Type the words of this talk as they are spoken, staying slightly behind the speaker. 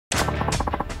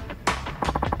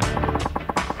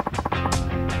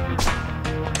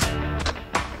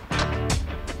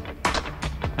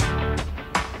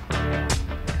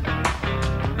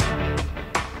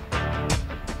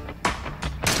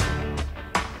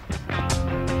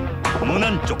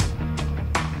무난 쪽.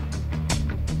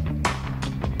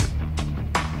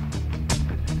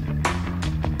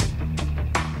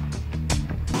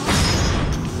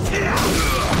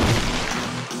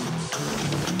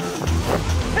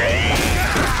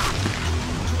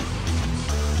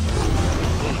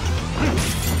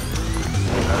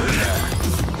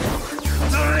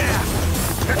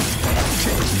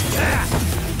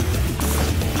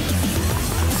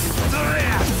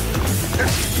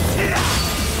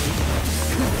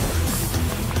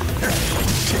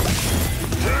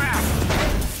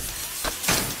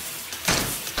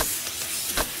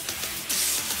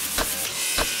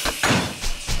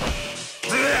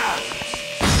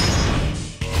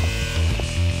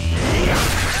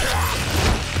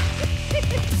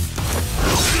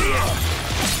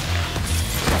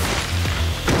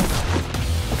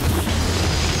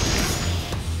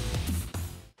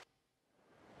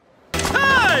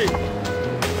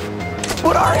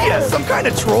 What are you, some kind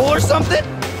of troll or something?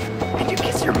 Did you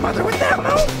kiss your mother with that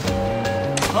mouth?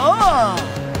 Oh!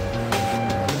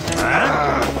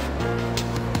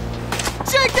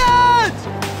 Chickens!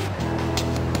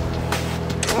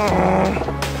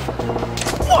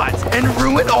 What, and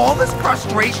ruin all this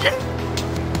frustration?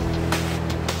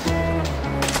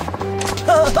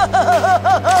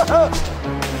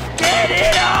 Get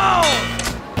it on!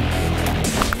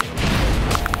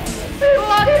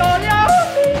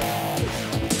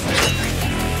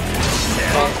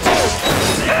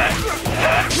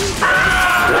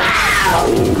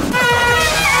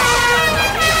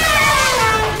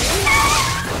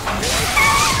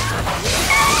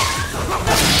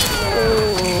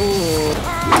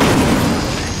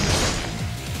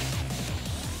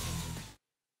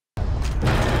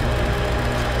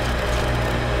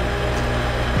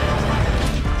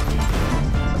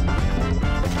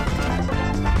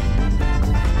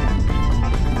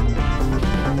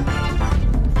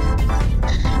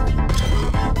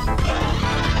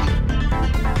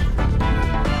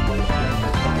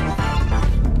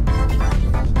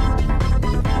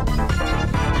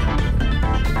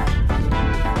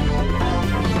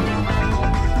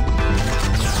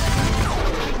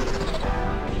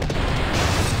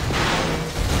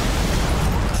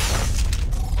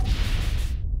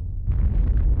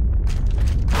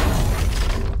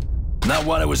 Not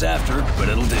what I was after, but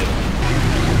it'll do.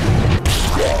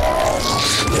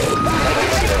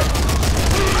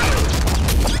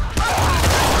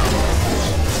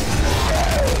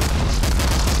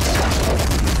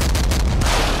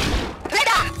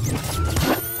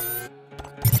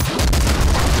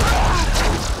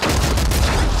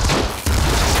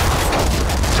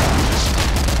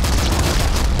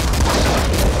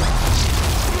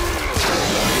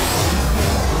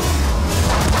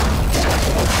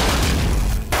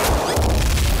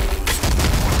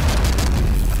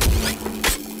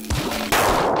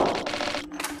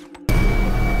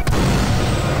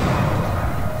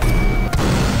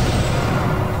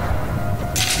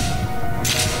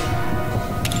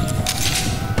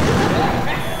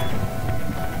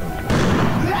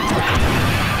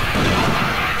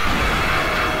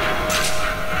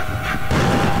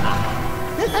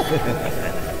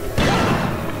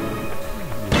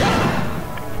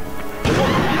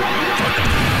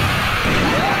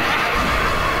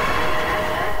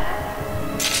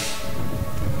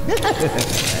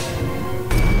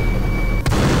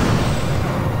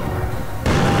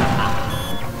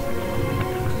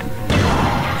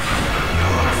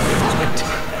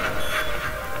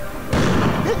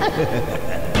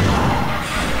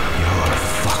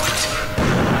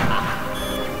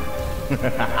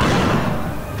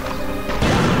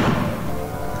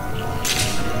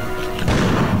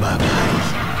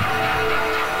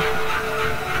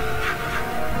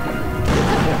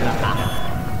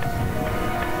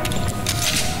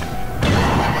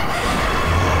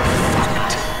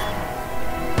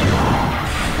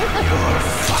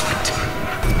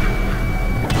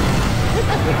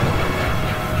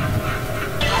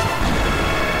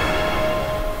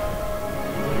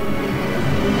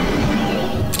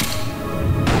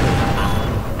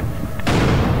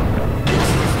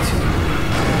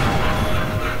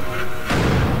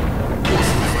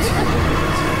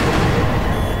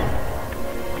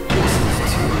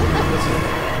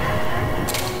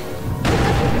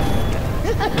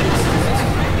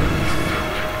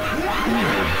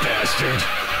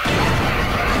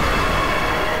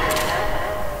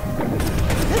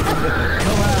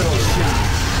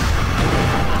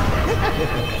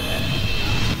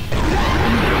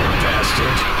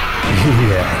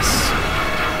 Yes.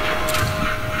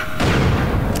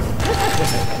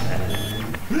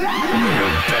 You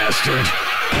bastard.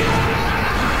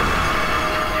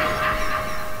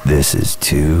 This is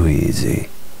too easy.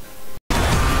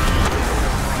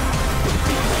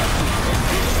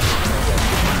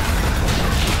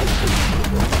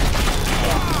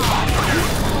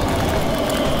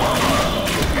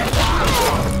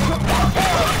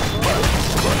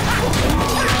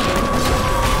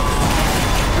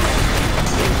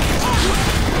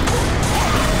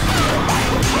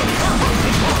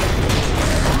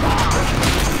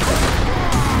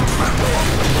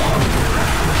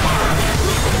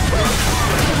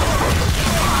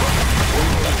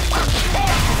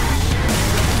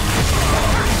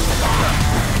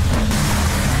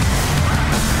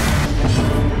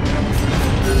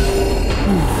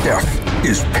 Death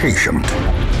is patient.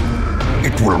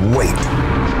 It will wait.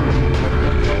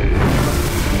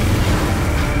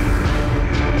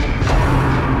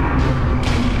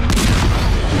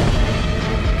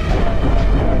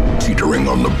 Teetering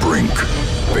on the brink,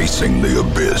 facing the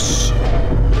abyss.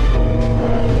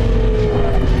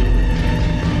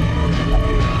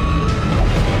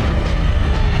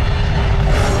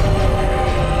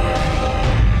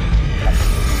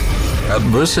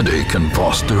 Adversity can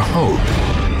foster hope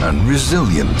and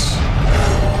resilience.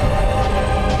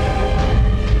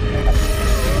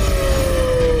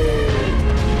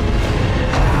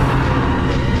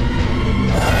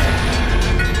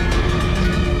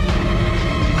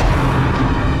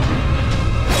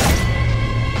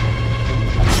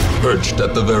 Perched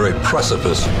at the very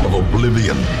precipice of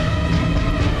oblivion.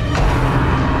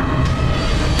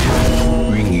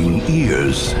 Ringing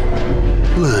ears,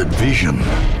 blurred vision.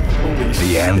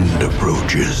 The end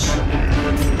approaches.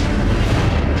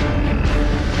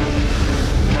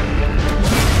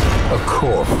 A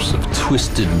corpse of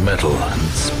twisted metal and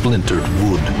splintered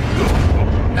wood,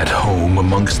 at home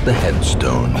amongst the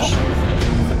headstones.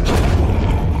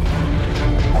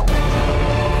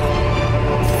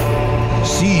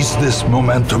 Seize this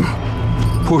momentum.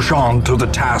 Push on to the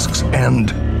task's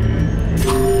end.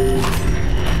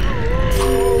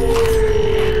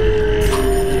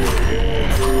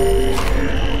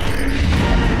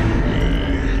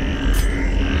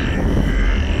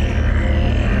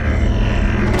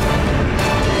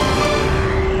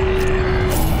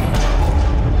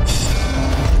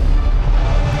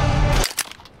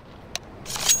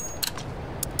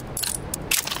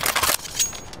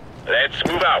 Let's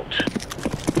move out.